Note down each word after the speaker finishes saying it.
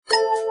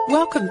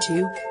Welcome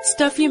to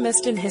Stuff You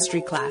Missed in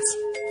History Class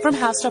from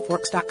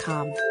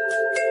HowStuffWorks.com.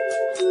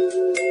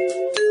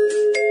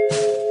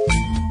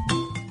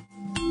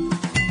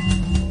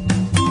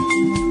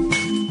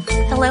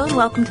 Hello and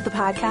welcome to the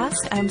podcast.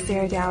 I'm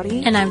Sarah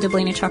Dowdy. And I'm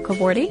Deblina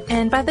Chakraborty.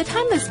 And by the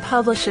time this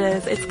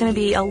publishes, it's going to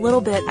be a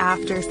little bit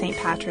after St.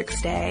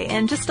 Patrick's Day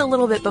and just a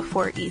little bit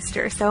before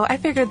Easter. So I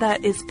figured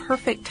that is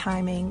perfect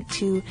timing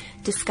to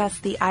discuss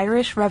the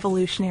Irish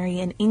revolutionary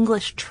and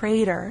English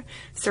trader,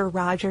 Sir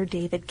Roger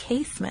David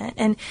Casement.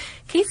 And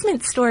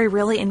Casement's story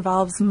really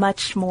involves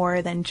much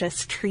more than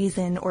just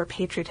treason or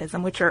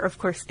patriotism, which are, of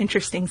course,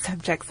 interesting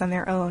subjects on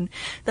their own.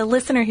 The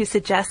listener who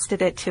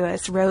suggested it to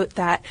us wrote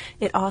that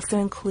it also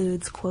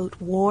includes, quote,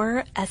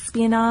 war,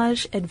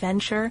 espionage,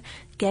 adventure,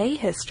 gay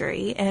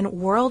history, and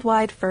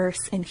worldwide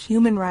firsts in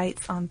human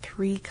rights on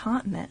 3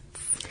 continents.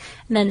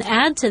 And then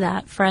add to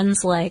that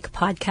friends like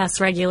podcast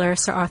regular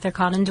Sir Arthur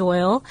Conan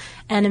Doyle,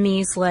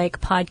 enemies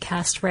like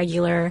podcast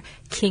regular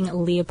King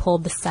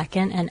Leopold II,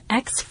 and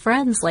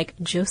ex-friends like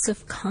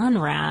Joseph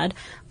Conrad,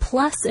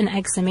 plus an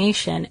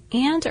exhumation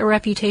and a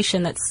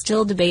reputation that's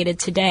still debated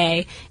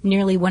today,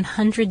 nearly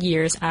 100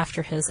 years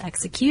after his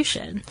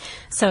execution.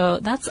 So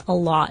that's a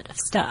lot of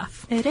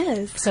stuff. It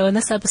is. So in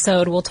this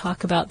episode, we'll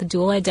talk about the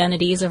dual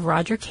identities of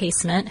Roger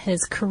Casement,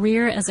 his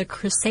career as a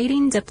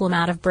crusading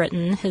diplomat of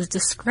Britain, his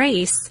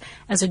disgrace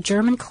as a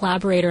German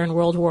collaborator in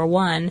World War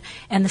I,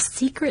 and the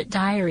secret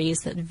diaries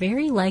that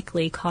very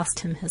likely cost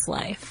him his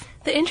life.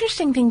 The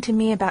interesting thing to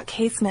me about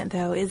Casement,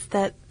 though, is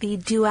that the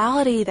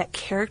duality that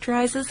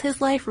characterizes his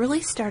life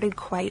really started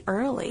quite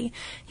early.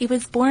 He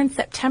was born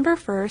September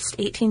 1st,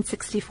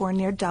 1864,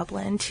 near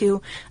Dublin,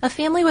 to a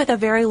family with a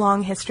very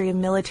long history of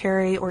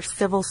military or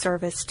civil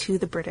service to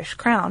the British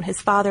Crown.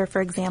 His father,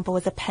 for example,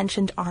 was a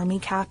pensioned army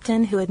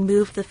captain who had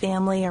moved the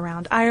family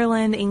around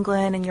Ireland,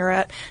 England, and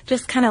Europe,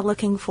 just kind of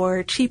looking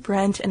for cheap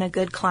rent and a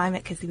good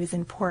climate because he was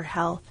in poor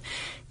health.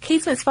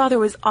 Casement's father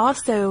was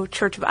also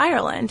Church of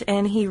Ireland,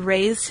 and he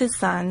raised his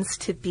sons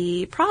to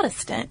be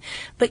Protestant.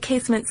 But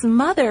Casement's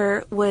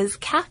mother was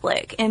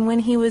Catholic, and when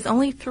he was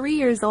only 3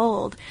 years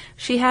old,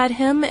 she had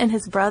him and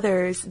his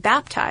brothers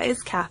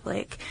baptized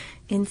Catholic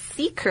in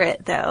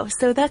secret, though.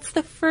 So that's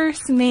the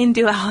first main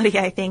duality,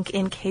 I think,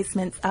 in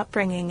Casement's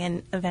upbringing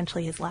and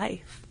eventually his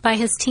life. By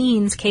his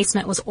teens,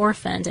 Casement was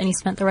orphaned, and he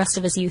spent the rest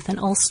of his youth in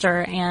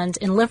Ulster and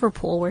in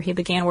Liverpool, where he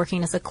began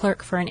working as a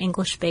clerk for an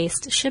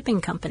English-based shipping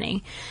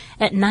company.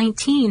 At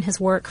 19, his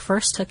work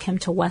first took him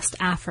to West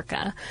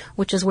Africa,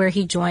 which is where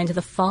he joined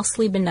the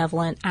falsely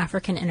benevolent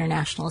African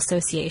International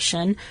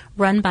Association,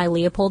 run by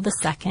Leopold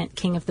II,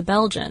 King of the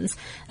Belgians.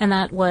 And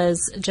that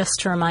was,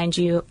 just to remind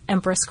you,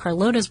 Empress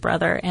Carlotta's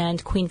brother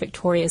and Queen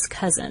Victoria's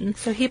cousin.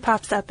 So he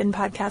pops up in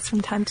podcasts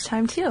from time to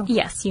time, too.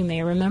 Yes, you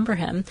may remember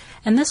him.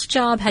 And this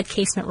job had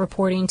Casement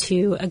reporting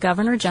to a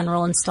governor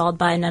general installed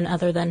by none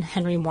other than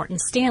Henry Morton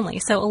Stanley.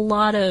 So a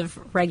lot of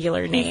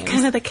regular names. He's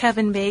kind of the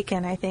Kevin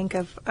Bacon, I think,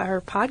 of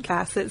our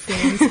podcast, it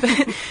seems.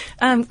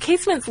 But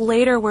Casement's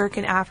later work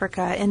in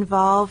Africa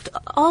involved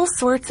all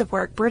sorts of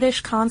work: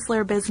 British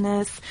consular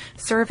business,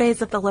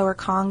 surveys of the Lower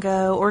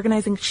Congo,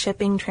 organizing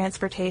shipping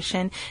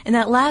transportation. And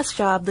that last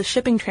job, the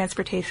shipping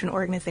transportation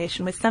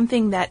organization, was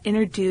something that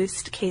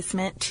introduced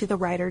Casement to the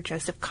writer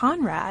Joseph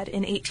Conrad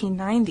in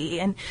 1890.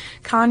 And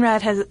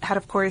Conrad had,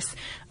 of course,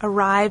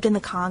 arrived in the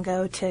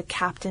Congo to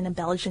captain a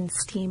Belgian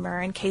steamer,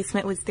 and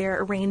Casement was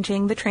there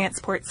arranging the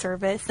transport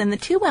service, and the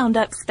two wound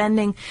up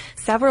spending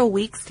several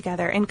weeks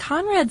together. And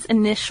Conrad's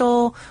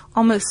initial,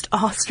 almost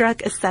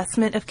awestruck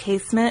assessment of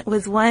Casement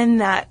was one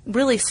that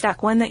really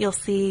stuck, one that you'll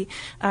see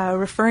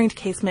referring to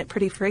Casement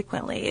pretty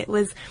frequently. It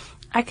was,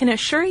 "I can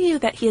assure you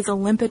that he is a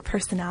limpid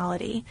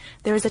personality.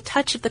 There is a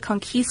touch of the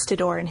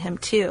conquistador in him,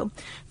 too,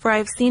 for I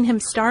have seen him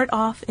start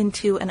off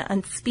into an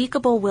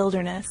unspeakable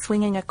wilderness,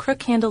 swinging a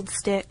crook-handled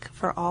stick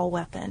for all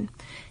weapon.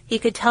 He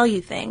could tell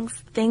you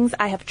things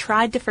I have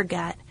tried to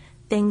forget,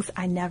 things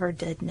I never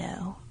did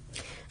know."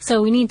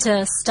 So we need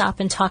to stop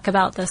and talk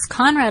about this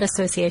Conrad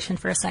Association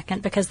for a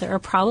second, because there are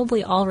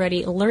probably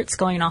already alerts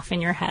going off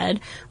in your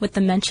head with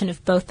the mention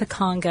of both the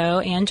Congo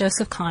and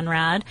Joseph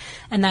Conrad,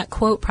 and that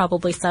quote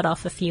probably set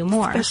off a few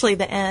more. Especially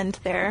the end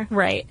there.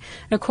 Right.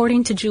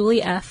 According to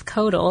Julie F.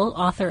 Codell,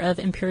 author of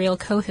Imperial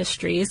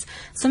Co-Histories,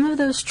 some of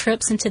those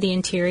trips into the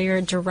interior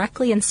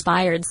directly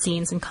inspired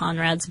scenes in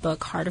Conrad's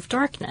book Heart of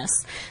Darkness.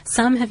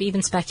 Some have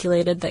even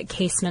speculated that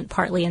Casement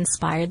partly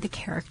inspired the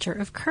character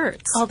of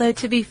Kurtz. Although,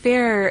 to be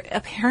fair,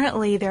 apparently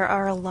there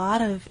are a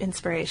lot of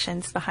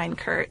inspirations behind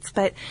Kurtz,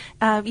 but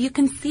you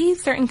can see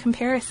certain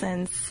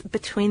comparisons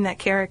between that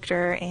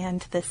character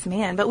and this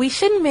man. But we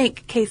shouldn't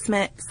make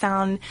Casement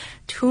sound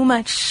too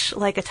much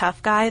like a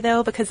tough guy,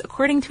 though, because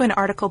according to an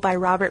article by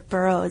Robert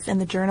Burroughs in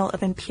the Journal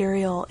of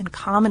Imperial and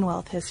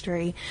Commonwealth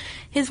History,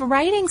 his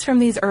writings from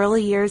these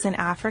early years in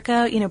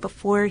Africa,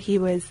 before he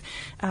was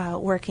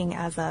working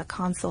as a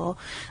consul,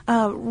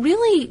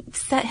 really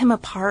set him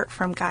apart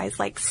from guys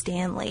like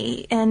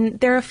Stanley. And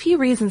there are a few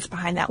reasons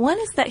behind behind that. One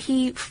is that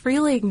he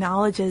freely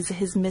acknowledges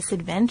his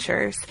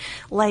misadventures,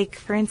 like,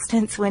 for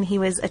instance, when he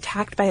was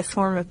attacked by a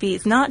swarm of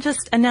bees, not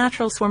just a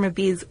natural swarm of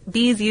bees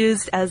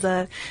used as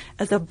a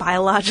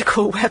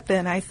biological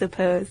weapon, I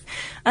suppose.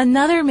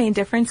 Another main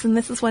difference, and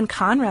this is one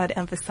Conrad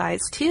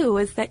emphasized too,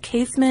 was that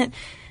Casement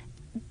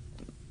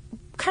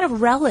kind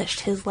of relished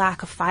his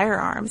lack of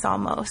firearms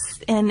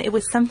almost, and it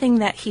was something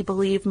that he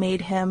believed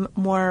made him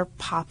more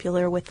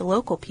popular with the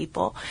local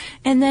people.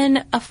 And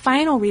then a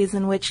final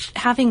reason, which,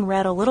 having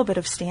read a little bit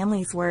of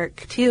Stanley's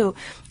work too,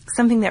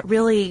 something that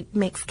really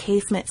makes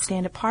Casement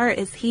stand apart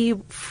is he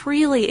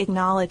freely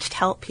acknowledged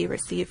help he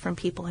received from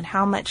people and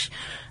how much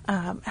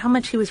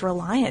he was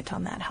reliant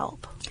on that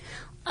help.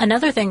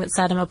 Another thing that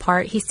set him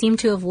apart, he seemed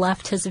to have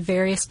left his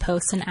various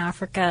posts in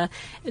Africa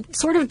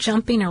sort of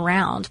jumping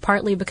around,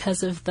 partly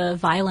because of the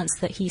violence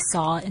that he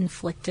saw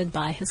inflicted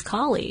by his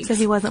colleagues. So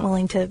he wasn't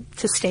willing to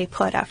stay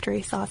put after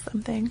he saw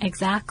something.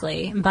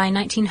 Exactly. By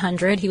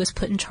 1900, he was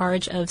put in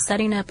charge of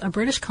setting up a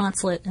British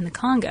consulate in the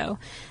Congo.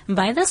 And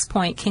by this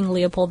point, King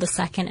Leopold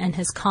II and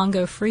his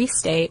Congo Free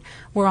State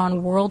were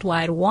on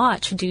worldwide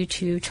watch due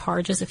to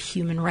charges of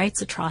human rights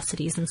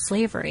atrocities and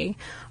slavery.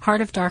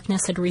 Heart of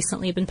Darkness had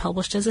recently been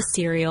published as a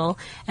series,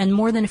 and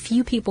more than a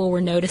few people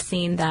were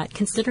noticing that,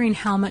 considering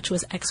how much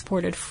was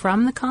exported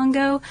from the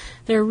Congo,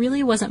 there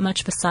really wasn't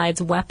much besides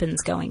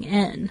weapons going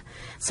in.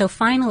 So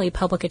finally,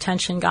 public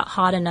attention got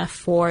hot enough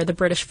for the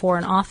British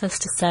Foreign Office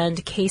to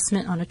send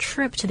Casement on a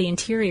trip to the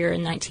interior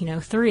in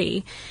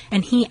 1903,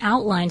 and he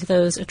outlined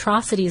those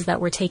atrocities that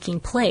were taking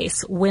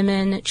place: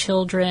 women,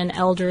 children,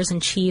 elders,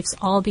 and chiefs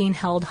all being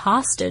held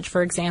hostage,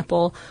 for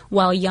example,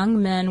 while young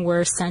men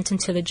were sent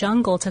into the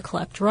jungle to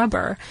collect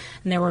rubber.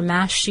 And there were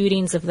mass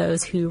shootings of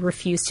those who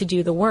refused to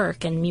do the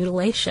work, and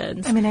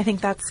mutilations. I mean, I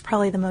think that's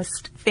probably the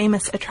most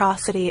famous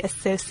atrocity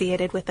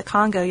associated with the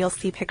Congo. You'll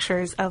see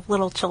pictures of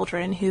little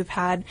children who've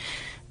had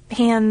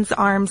hands,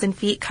 arms, and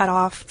feet cut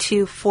off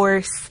to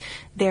force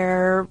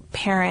their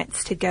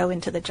parents to go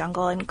into the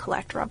jungle and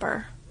collect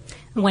rubber.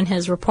 When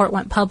his report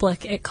went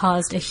public, it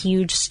caused a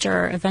huge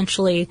stir.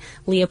 Eventually,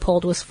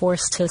 Leopold was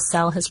forced to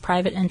sell his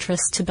private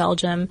interests to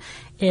Belgium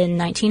in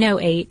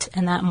 1908,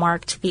 and that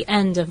marked the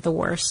end of the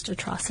worst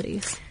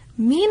atrocities.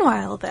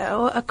 Meanwhile,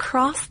 though,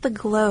 across the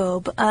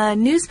globe, a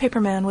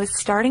newspaperman was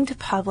starting to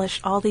publish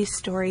all these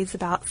stories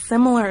about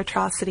similar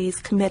atrocities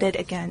committed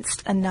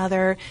against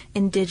another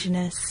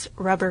indigenous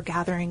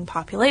rubber-gathering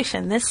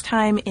population, this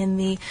time in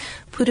the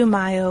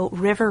Putumayo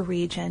River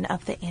region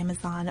of the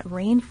Amazon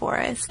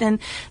rainforest. And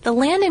the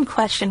land in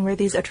question where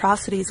these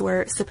atrocities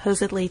were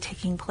supposedly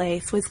taking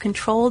place was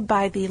controlled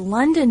by the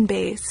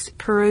London-based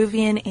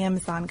Peruvian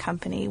Amazon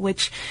Company,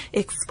 which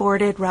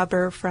exported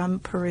rubber from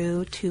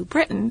Peru to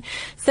Britain.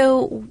 So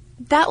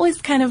that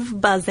was kind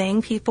of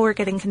buzzing. People were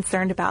getting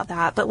concerned about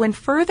that. But when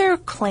further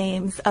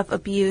claims of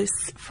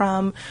abuse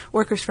from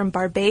workers from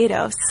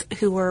Barbados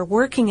who were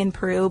working in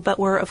Peru but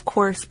were, of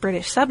course,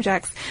 British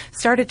subjects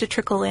started to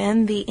trickle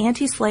in, the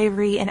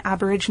Anti-Slavery and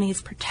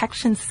Aborigines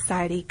Protection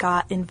Society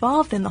got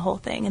involved in the whole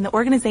thing. And the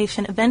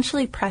organization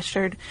eventually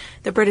pressured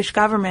the British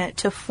government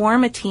to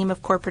form a team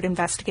of corporate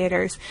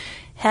investigators,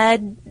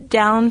 head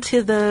down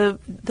to the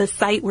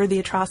site where the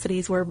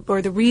atrocities were,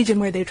 or the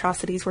region where the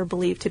atrocities were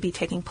believed to be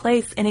taking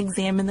place, and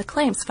examine the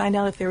claims, find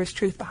out if there was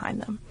truth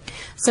behind them.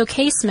 So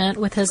Casement,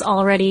 with his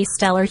already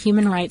stellar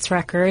human rights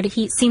record,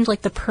 he seemed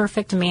like the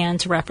perfect man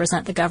to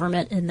represent the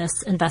government in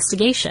this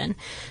investigation.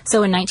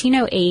 So in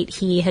 1908,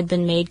 he had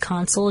been made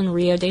consul in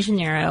Rio de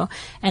Janeiro,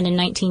 and in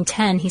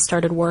 1910, he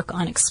started work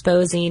on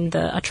exposing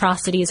the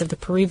atrocities of the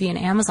Peruvian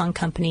Amazon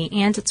Company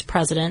and its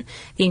president,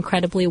 the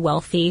incredibly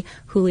wealthy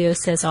Julio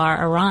Cesar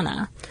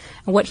Arana.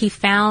 What he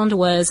found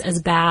was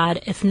as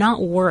bad, if not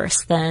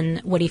worse,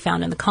 than what he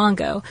found in the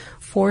Congo.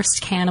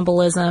 Forced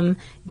cannibalism,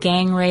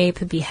 gang rape,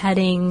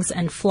 beheadings,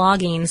 and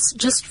floggings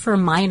just for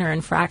minor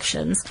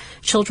infractions.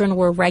 Children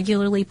were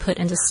regularly put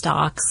into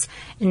stocks.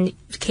 In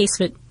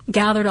Casement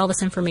gathered all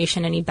this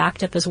information, and he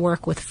backed up his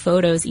work with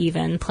photos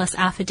even, plus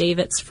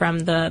affidavits from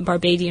the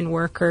Barbadian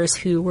workers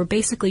who were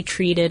basically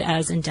treated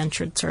as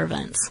indentured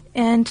servants.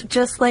 And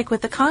just like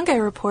with the Congo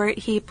report,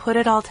 he put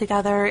it all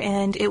together,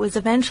 and it was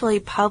eventually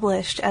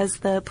published as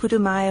the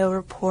Putumayo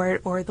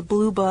report, or the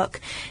Blue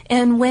Book.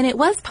 And when it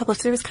was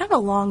published, there was kind of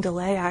a long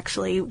delay,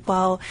 actually,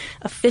 while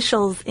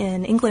officials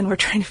in England were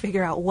trying to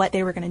figure out what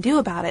they were going to do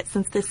about it,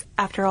 since this,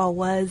 after all,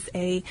 was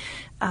a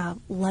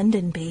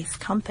London-based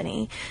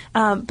company.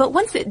 But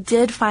once it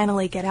did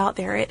finally get out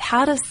there, it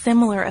had a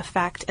similar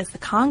effect as the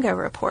Congo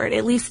report,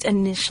 at least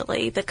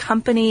initially. The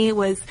company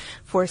was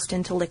forced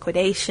into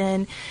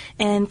liquidation,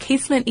 and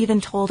Casement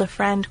even told a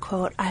friend,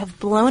 quote, "I have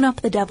blown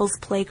up the devil's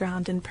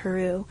playground in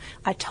Peru.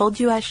 I told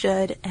you I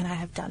should, and I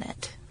have done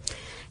it."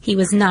 He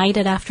was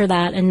knighted after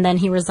that, and then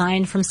he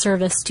resigned from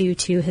service due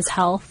to his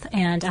health,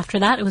 and after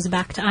that it was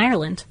back to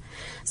Ireland.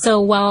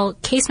 So while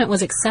Casement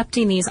was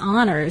accepting these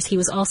honors, he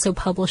was also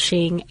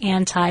publishing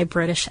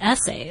anti-British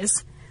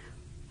essays.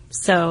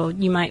 So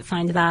you might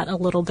find that a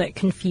little bit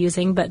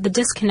confusing, but the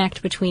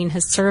disconnect between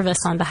his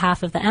service on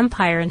behalf of the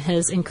empire and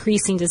his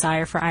increasing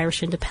desire for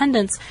Irish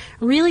independence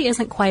really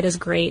isn't quite as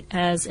great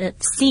as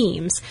it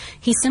seems.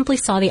 He simply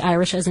saw the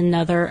Irish as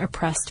another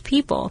oppressed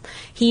people.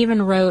 He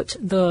even wrote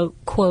the,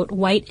 quote,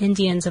 "White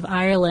Indians of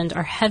Ireland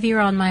are heavier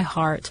on my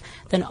heart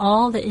than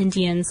all the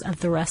Indians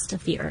of the rest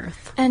of the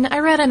earth." And I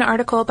read an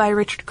article by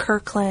Richard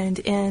Kirkland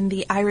in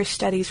the Irish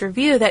Studies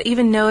Review that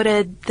even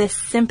noted this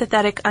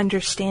sympathetic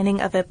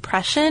understanding of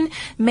oppression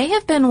may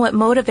have been what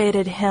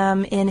motivated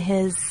him in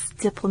his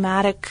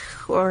diplomatic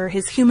or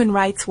his human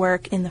rights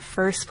work in the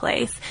first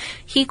place.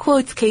 He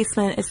quotes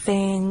Casement as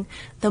saying,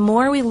 "The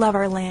more we love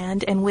our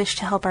land and wish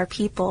to help our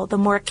people, the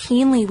more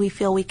keenly we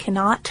feel we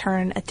cannot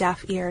turn a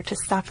deaf ear to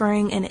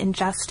suffering and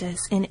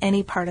injustice in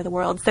any part of the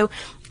world." So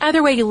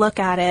either way you look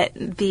at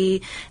it,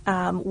 the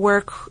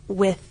work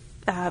with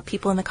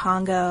people in the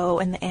Congo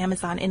and the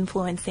Amazon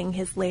influencing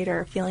his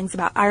later feelings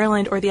about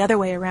Ireland, or the other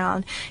way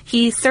around,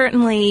 he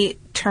certainly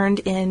turned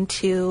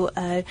into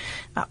an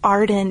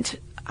ardent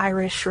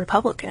Irish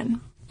Republican.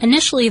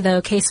 Initially,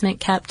 though, Casement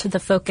kept the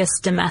focus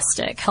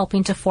domestic,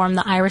 helping to form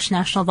the Irish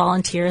National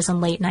Volunteers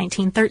in late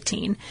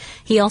 1913.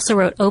 He also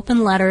wrote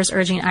open letters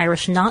urging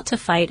Irish not to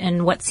fight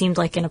in what seemed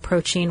like an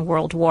approaching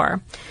world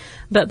war.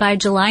 But by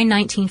July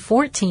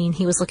 1914,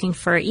 he was looking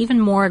for even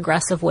more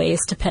aggressive ways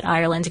to pit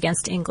Ireland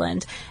against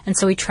England, and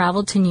so he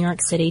traveled to New York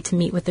City to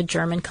meet with the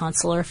German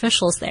consular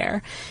officials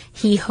there.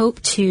 He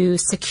hoped to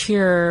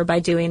secure, by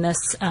doing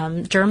this,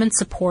 German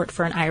support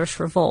for an Irish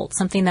revolt,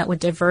 something that would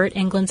divert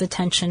England's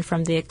attention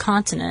from the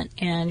continent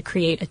and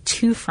create a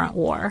two-front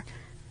war.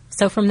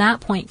 So from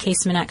that point,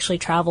 Casement actually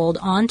traveled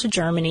on to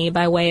Germany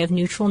by way of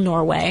neutral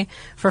Norway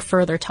for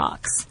further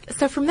talks.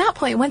 So from that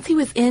point, once he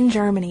was in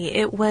Germany,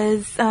 it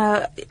was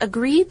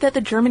agreed that the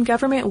German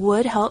government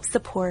would help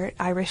support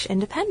Irish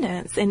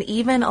independence and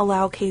even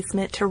allow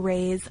Casement to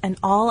raise an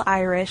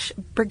all-Irish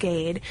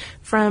brigade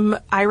from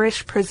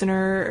Irish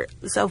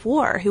prisoners of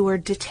war who were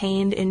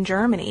detained in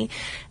Germany.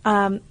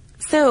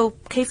 So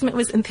Casement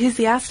was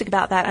enthusiastic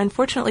about that.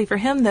 Unfortunately for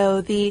him,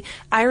 though, the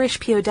Irish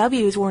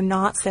POWs were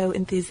not so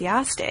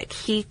enthusiastic.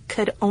 He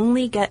could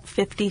only get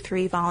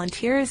 53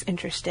 volunteers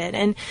interested.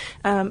 And,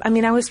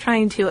 I was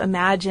trying to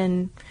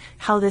imagine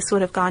how this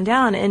would have gone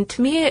down. And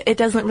to me, it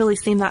doesn't really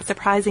seem that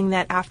surprising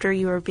that after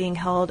you were being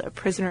held a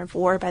prisoner of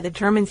war by the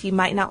Germans, you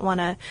might not want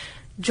to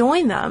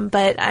join them.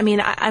 But,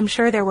 I'm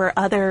sure there were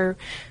other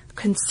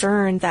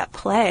concerns at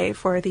play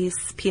for these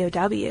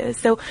POWs.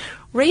 So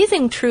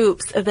raising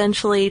troops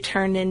eventually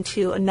turned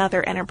into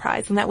another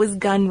enterprise, and that was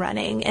gun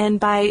running. And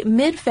by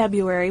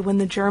mid-February, when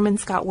the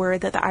Germans got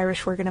word that the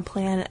Irish were going to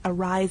plan a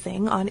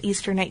rising on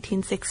Easter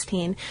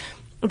 1916,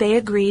 they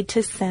agreed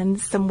to send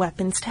some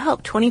weapons to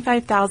help.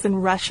 25,000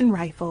 Russian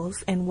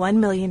rifles and 1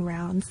 million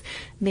rounds,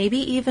 maybe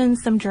even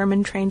some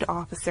German-trained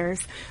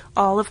officers,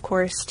 all, of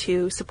course,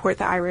 to support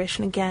the Irish.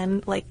 And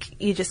again, like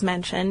you just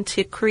mentioned,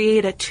 to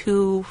create a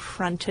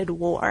two-fronted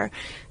war,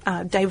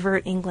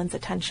 divert England's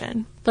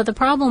attention. But the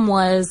problem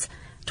was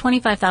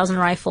 25,000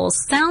 rifles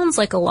sounds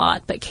like a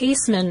lot, but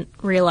Casement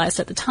realized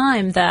at the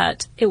time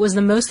that it was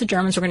the most the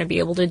Germans were going to be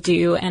able to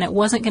do, and it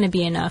wasn't going to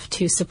be enough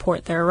to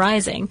support their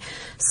rising.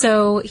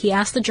 So he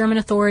asked the German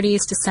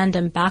authorities to send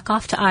him back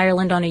off to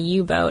Ireland on a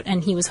U-boat,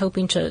 and he was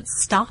hoping to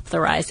stop the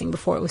rising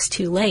before it was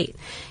too late.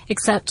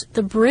 Except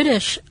the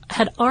British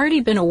had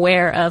already been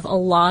aware of a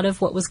lot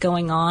of what was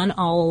going on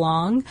all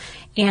along,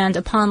 and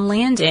upon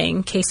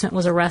landing, Casement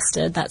was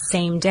arrested that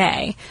same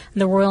day.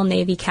 The Royal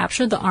Navy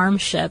captured the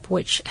armed ship,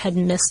 which had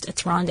missed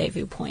its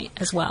rendezvous point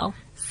as well.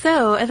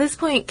 So at this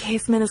point,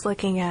 Casement is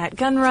looking at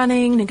gun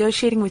running,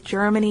 negotiating with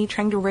Germany,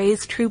 trying to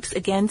raise troops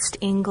against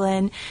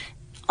England,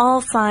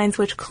 all signs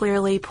which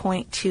clearly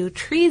point to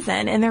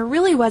treason. And there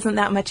really wasn't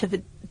that much of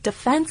a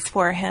defense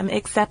for him,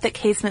 except that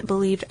Casement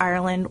believed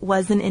Ireland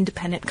was an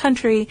independent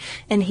country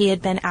and he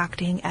had been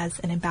acting as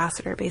an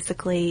ambassador.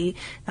 Basically,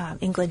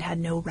 England had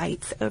no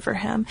rights over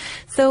him.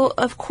 So,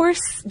 of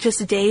course,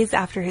 just days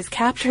after his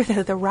capture,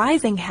 though, the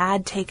rising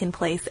had taken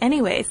place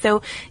anyway.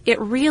 So it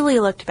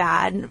really looked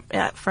bad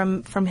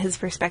from his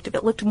perspective.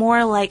 It looked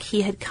more like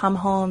he had come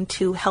home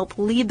to help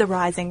lead the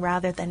rising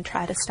rather than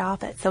try to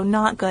stop it. So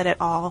not good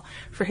at all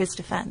for his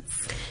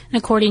defense. And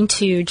according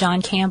to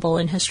John Campbell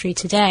in History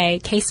Today,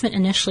 Casement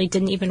initially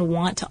didn't even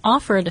want to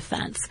offer a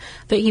defense,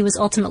 but he was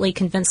ultimately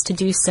convinced to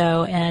do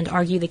so and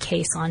argue the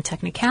case on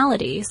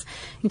technicalities.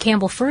 And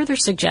Campbell further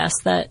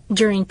suggests that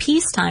during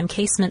peacetime,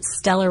 Casement's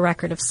stellar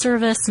record of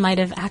service might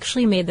have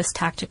actually made this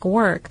tactic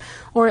work,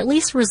 or at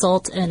least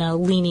result in a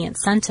lenient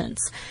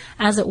sentence.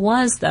 As it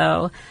was,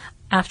 though,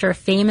 after a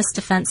famous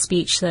defense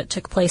speech that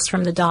took place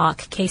from the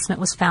dock, Casement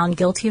was found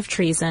guilty of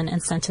treason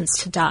and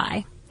sentenced to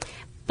die.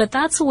 But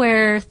that's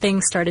where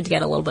things started to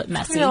get a little bit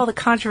messy. Where all the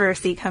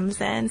controversy comes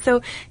in.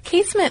 So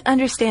Casement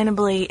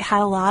understandably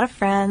had a lot of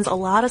friends, a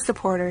lot of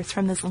supporters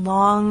from this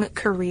long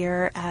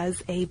career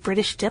as a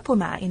British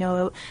diplomat,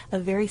 a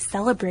very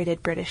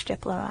celebrated British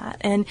diplomat.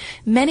 And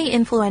many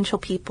influential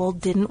people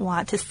didn't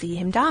want to see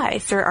him die.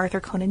 Sir Arthur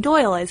Conan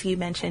Doyle, as you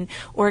mentioned,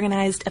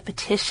 organized a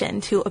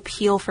petition to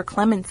appeal for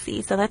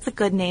clemency. So that's a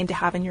good name to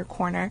have in your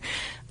corner.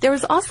 There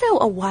was also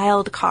a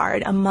wild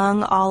card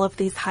among all of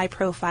these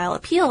high-profile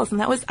appeals, and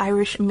that was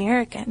Irish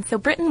American. So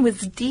Britain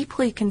was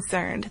deeply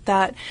concerned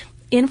that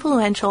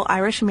influential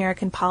Irish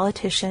American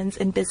politicians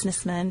and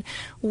businessmen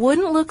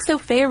wouldn't look so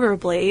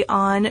favorably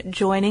on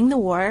joining the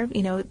war.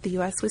 The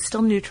U.S. was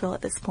still neutral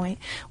at this point.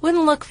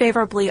 Wouldn't look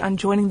favorably on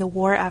joining the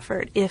war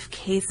effort if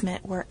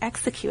Casement were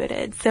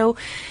executed. So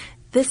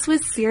this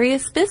was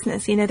serious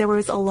business. There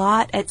was a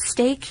lot at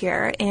stake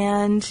here,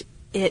 and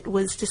it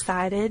was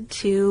decided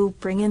to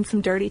bring in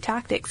some dirty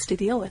tactics to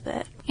deal with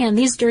it. And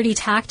these dirty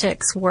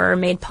tactics were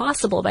made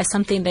possible by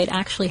something they'd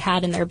actually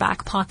had in their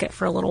back pocket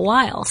for a little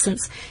while.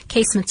 Since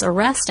Casement's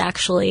arrest,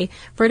 actually,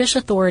 British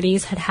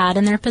authorities had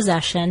in their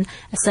possession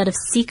a set of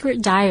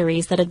secret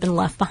diaries that had been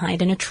left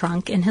behind in a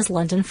trunk in his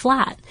London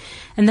flat.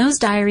 And those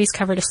diaries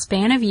covered a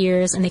span of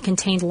years, and they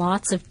contained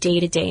lots of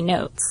day-to-day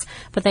notes.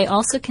 But they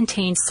also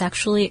contained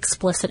sexually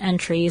explicit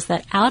entries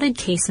that outed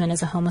Casement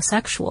as a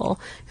homosexual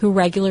who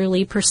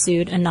regularly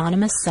pursued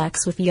anonymous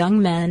sex with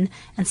young men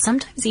and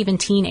sometimes even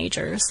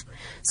teenagers.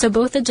 So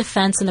both the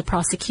defense and the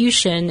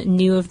prosecution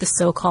knew of the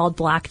so-called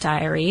Black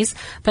Diaries,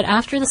 but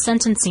after the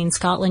sentencing,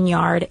 Scotland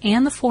Yard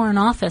and the Foreign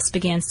Office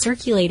began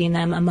circulating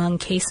them among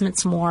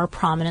Casement's more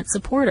prominent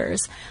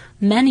supporters.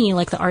 Many,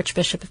 like the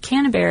Archbishop of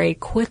Canterbury,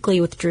 quickly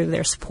withdrew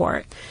their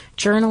support.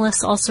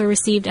 Journalists also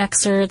received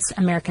excerpts.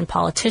 American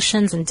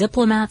politicians and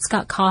diplomats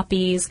got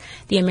copies.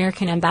 The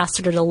American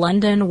ambassador to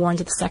London warned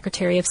the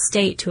Secretary of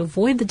State to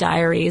avoid the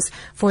diaries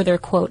for their,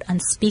 quote,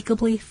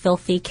 unspeakably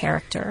filthy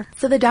character.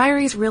 So the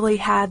diaries really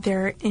had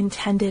their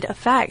intended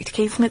effect.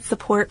 Casement's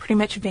support pretty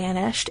much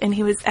vanished, and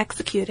he was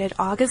executed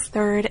August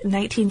 3rd,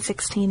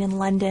 1916 in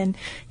London,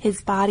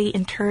 his body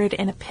interred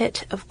in a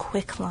pit of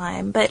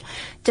quicklime. But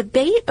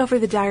debate over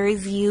the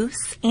diaries'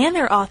 use and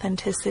their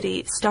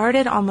authenticity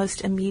started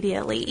almost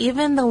immediately.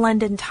 Even the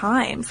London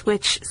Times,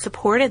 which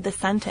supported the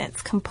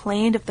sentence,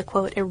 complained of the,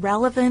 quote,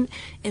 irrelevant,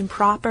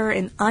 improper,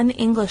 and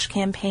un-English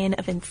campaign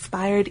of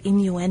inspired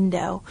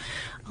innuendo.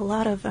 A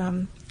lot of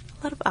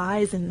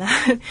eyes in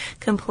that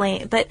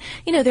complaint. But,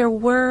 there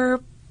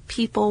were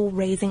people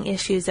raising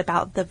issues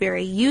about the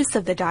very use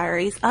of the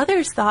diaries.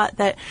 Others thought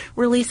that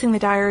releasing the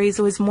diaries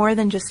was more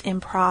than just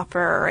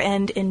improper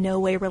and in no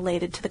way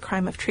related to the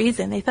crime of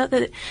treason. They thought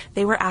that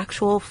they were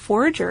actual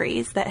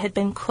forgeries that had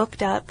been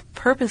cooked up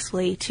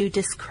purposely to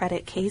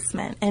discredit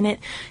Casement. And it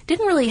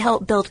didn't really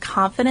help build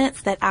confidence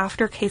that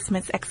after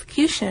Casement's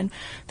execution,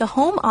 the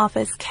Home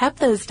Office kept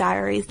those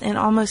diaries in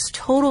almost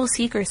total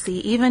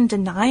secrecy, even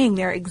denying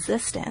their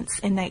existence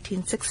in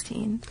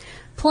 1916.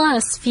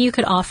 Plus, few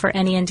could offer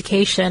any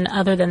indication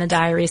other than the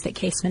diaries that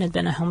Casement had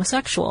been a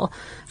homosexual.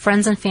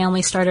 Friends and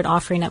family started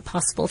offering up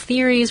possible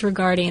theories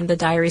regarding the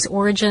diaries'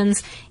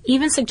 origins,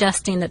 even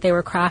suggesting that they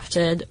were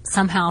crafted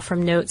somehow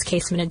from notes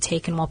Casement had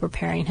taken while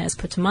preparing his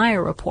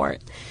Putumayo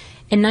report.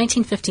 In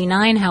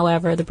 1959,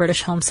 however, the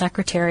British Home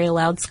Secretary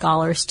allowed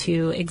scholars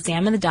to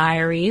examine the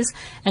diaries,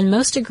 and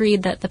most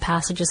agreed that the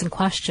passages in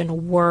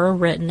question were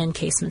written in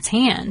Casement's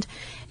hand.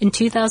 In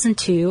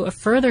 2002, a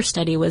further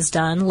study was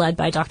done, led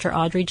by Dr.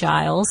 Audrey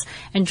Giles,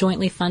 and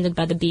jointly funded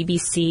by the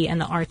BBC and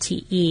the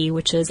RTE,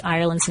 which is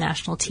Ireland's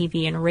national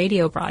TV and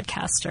radio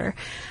broadcaster.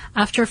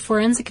 After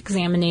forensic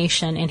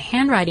examination and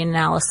handwriting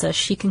analysis,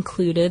 she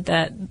concluded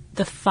that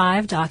the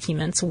 5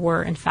 documents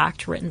were, in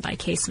fact, written by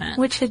Casement.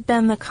 Which had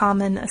been the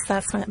common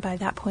assessment by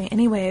that point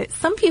anyway.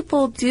 Some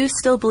people do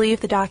still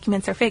believe the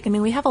documents are fake. I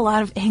mean, we have a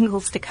lot of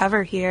angles to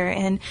cover here,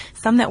 and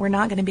some that we're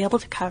not going to be able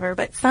to cover,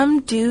 but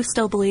some do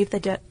still believe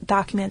the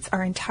documents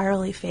are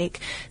entirely fake.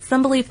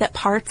 Some believe that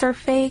parts are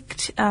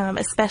faked,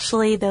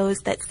 especially those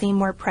that seem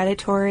more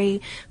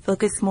predatory,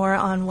 focus more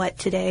on what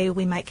today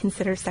we might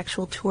consider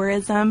sexual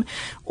tourism,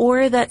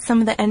 or that some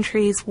of the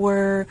entries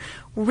were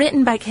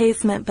written by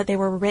Casement, but they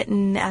were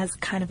written as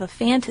kind of a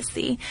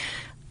fantasy.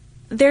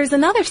 There's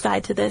another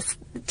side to this,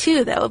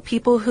 too, though.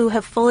 People who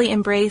have fully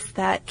embraced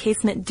that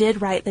Casement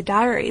did write the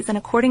diaries. And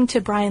according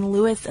to Brian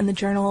Lewis in the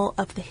Journal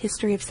of the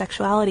History of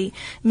Sexuality,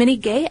 many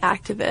gay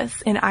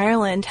activists in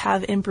Ireland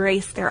have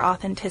embraced their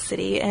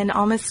authenticity and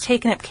almost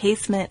taken up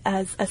Casement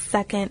as a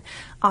second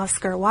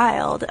Oscar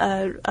Wilde,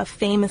 a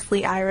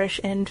famously Irish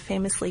and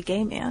famously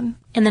gay man.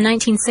 In the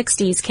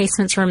 1960s,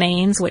 Casement's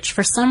remains, which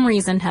for some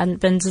reason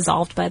hadn't been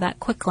dissolved by that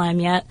quicklime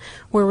yet,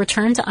 were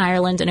returned to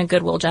Ireland in a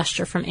goodwill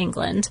gesture from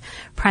England.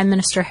 Prime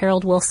Minister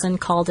Harold Wilson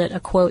called it a,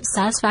 quote,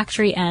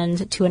 satisfactory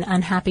end to an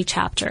unhappy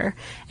chapter,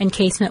 and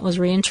Casement was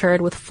reinterred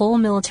with full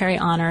military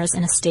honors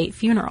in a state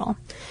funeral.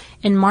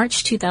 In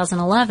March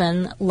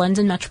 2011,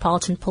 London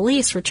Metropolitan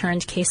Police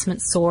returned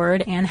Casement's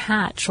sword and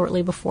hat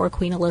shortly before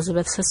Queen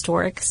Elizabeth's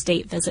historic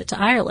state visit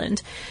to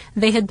Ireland.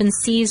 They had been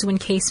seized when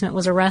Casement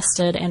was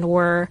arrested and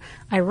were,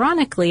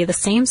 ironically, the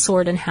same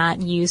sword and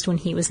hat used when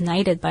he was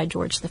knighted by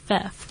George V.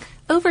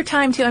 Over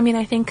time, too,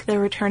 I think the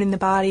returning the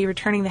body,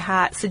 returning the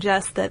hat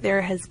suggests that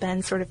there has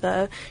been sort of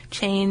a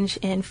change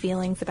in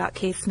feelings about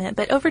Casement.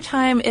 But over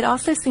time, it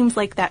also seems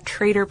like that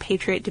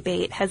traitor-patriot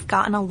debate has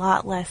gotten a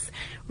lot less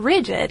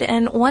rigid.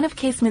 And one of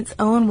Casement's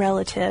own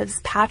relatives,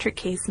 Patrick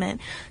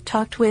Casement,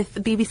 talked with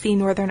BBC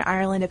Northern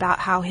Ireland about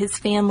how his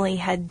family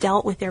had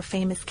dealt with their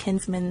famous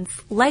kinsman's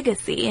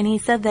legacy. And he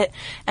said that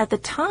at the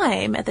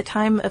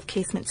time of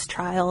Casement's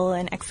trial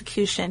and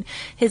execution,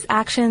 his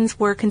actions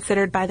were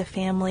considered by the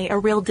family a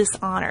real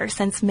dishonor,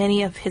 since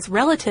many of his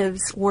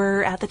relatives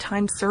were at the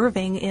time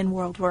serving in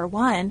World War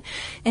I.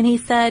 And he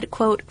said,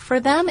 quote, "For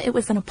them, it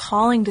was an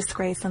appalling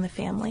disgrace on the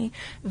family,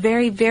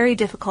 very, very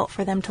difficult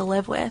for them to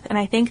live with. And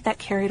I think that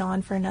carried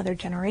on for another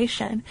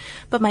generation.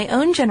 But my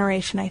own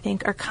generation, I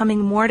think, are coming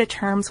more to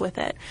terms with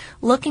it,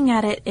 looking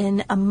at it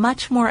in a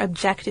much more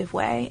objective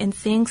way and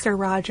seeing Sir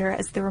Roger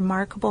as the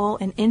remarkable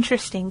and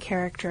interesting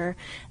character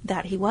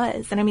that he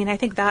was." And I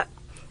think that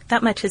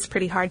much is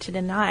pretty hard to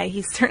deny.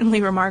 He's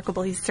certainly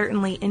remarkable. He's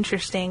certainly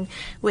interesting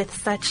with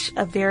such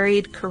a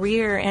varied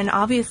career and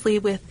obviously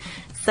with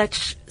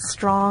such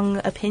strong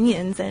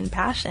opinions and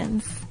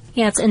passions.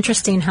 Yeah, it's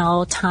interesting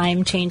how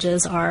time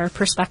changes our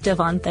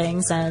perspective on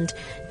things, and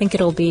I think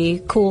it'll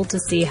be cool to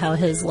see how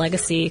his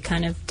legacy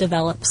kind of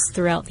develops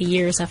throughout the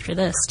years after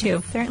this, too.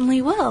 It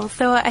certainly will.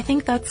 So I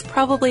think that's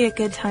probably a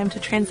good time to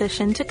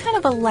transition to kind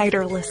of a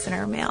lighter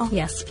listener mail.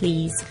 Yes,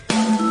 please.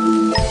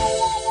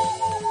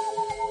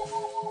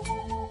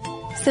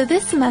 So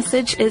this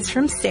message is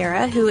from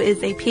Sarah, who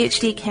is a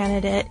PhD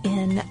candidate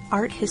in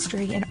art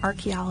history and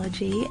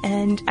archaeology.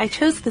 And I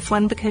chose this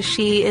one because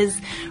she is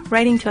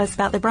writing to us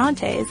about the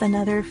Brontes,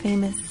 another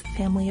famous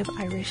family of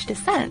Irish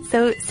descent.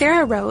 So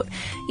Sarah wrote,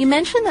 "You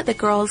mentioned that the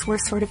girls were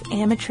sort of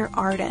amateur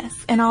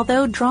artists, and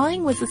although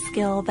drawing was a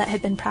skill that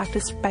had been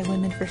practiced by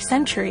women for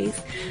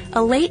centuries,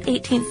 a late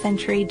 18th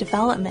century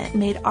development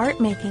made art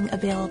making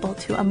available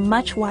to a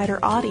much wider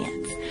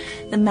audience,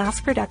 the mass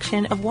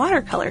production of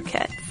watercolor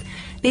kits.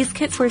 These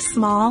kits were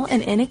small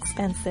and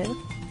inexpensive.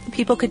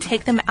 People could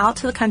take them out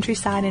to the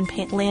countryside and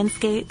paint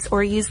landscapes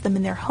or use them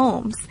in their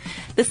homes.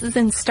 This is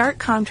in stark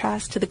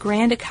contrast to the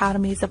grand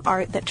academies of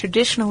art that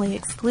traditionally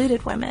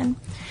excluded women,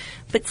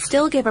 but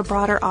still gave a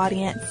broader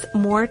audience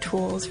more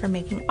tools for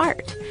making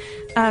art."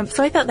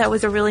 So I thought that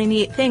was a really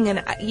neat thing,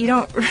 and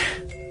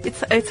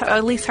it's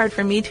at least hard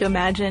for me to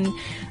imagine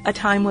a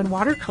time when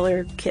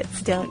watercolor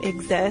kits don't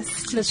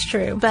exist. That's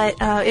true. But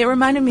it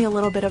reminded me a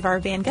little bit of our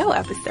Van Gogh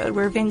episode,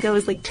 where Van Gogh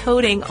is like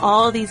toting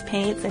all these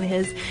paints and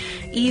his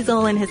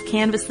easel and his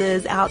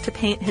canvases out to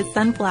paint his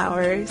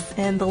sunflowers,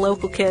 and the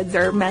local kids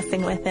are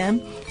messing with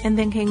him and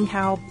thinking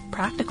how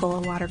practical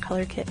a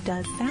watercolor kit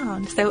does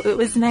sound. So it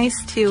was nice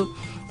to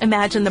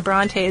imagine the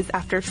Brontes,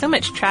 after so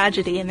much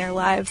tragedy in their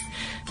lives,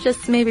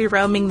 just maybe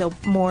roaming the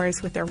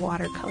moors with their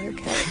watercolor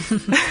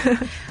kit.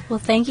 Well,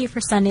 thank you for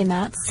sending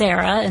that,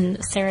 Sarah.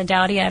 And Sarah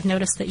Dowdy, I've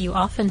noticed that you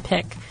often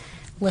pick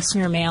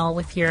listener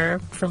mail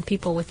from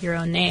people with your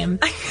own name.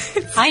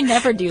 I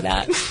never do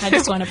that. I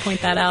just want to point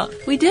that out.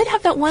 We did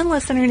have that one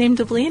listener named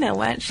Deblina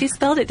once. She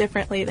spelled it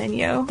differently than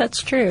you.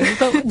 That's true.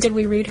 But did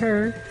we read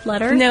her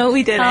letter? No,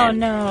 we didn't. Oh,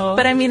 no.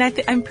 But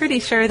I'm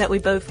pretty sure that we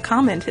both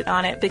commented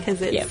on it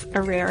because it's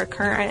a rare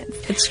occurrence.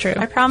 It's true.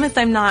 I promise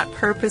I'm not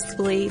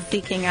purposefully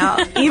seeking out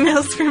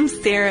emails from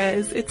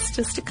Sarah's. It's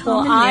just a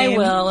common name. I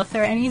will. If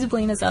there are any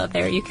Deblinas out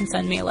there, you can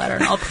send me a letter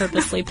and I'll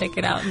purposely pick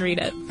it out and read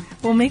it.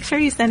 Well, make sure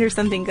you send her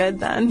something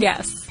good then.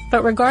 Yes.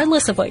 But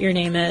regardless of what your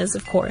name is,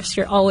 of course,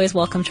 you're always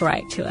welcome to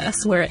write to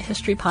us. We're at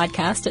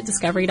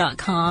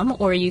historypodcast@discovery.com,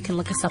 or you can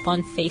look us up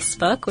on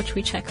Facebook, which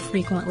we check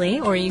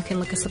frequently, or you can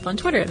look us up on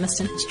Twitter at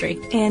Missed in History.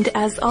 And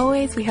as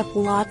always, we have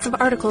lots of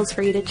articles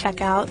for you to check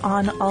out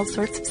on all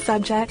sorts of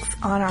subjects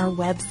on our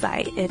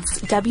website.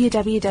 It's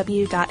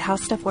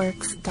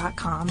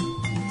www.howstuffworks.com.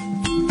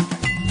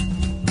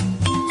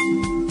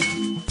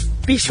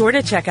 Be sure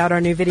to check out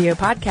our new video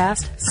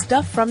podcast,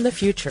 Stuff from the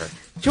Future.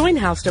 Join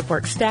How Stuff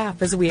Works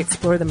staff as we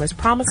explore the most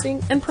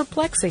promising and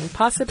perplexing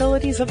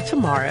possibilities of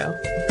tomorrow.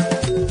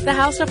 The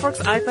How Stuff Works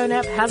iPhone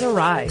app has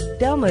arrived.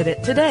 Download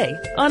it today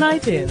on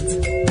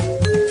iTunes.